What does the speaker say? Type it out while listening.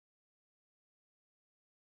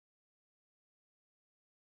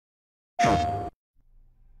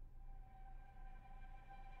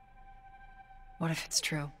What if it's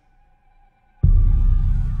true?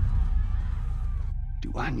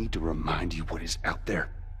 Do I need to remind you what is out there?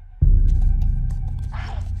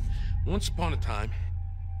 Once upon a time,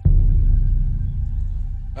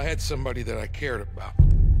 I had somebody that I cared about.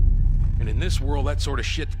 And in this world, that sort of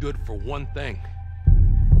shit's good for one thing.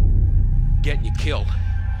 Getting you killed.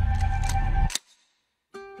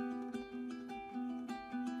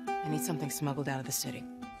 I need something smuggled out of the city.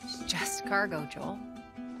 It's just cargo, Joel.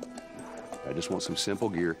 I just want some simple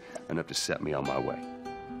gear, enough to set me on my way.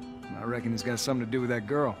 I reckon it's got something to do with that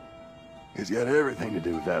girl. It's got everything to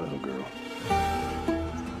do with that little girl.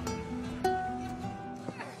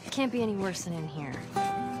 It can't be any worse than in here.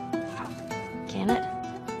 Can it?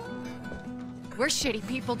 We're shitty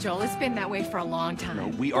people, Joel. It's been that way for a long time. No,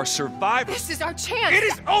 we are survivors. This is our chance! It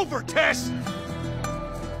is over, Tess!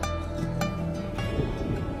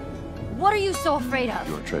 What are you so afraid of?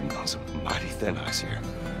 You're treading on some mighty thin ice here.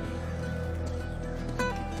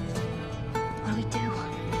 What do we do?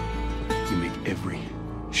 You make every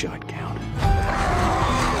shot count.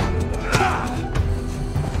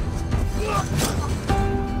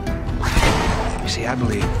 You see, I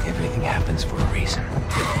believe everything happens for a reason.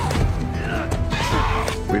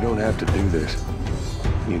 We don't have to do this.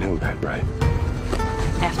 You know that, right?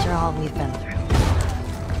 After all we've been through.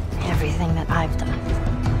 Everything that I've done.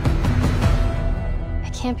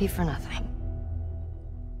 It can't be for nothing.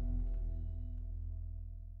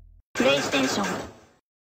 PlayStation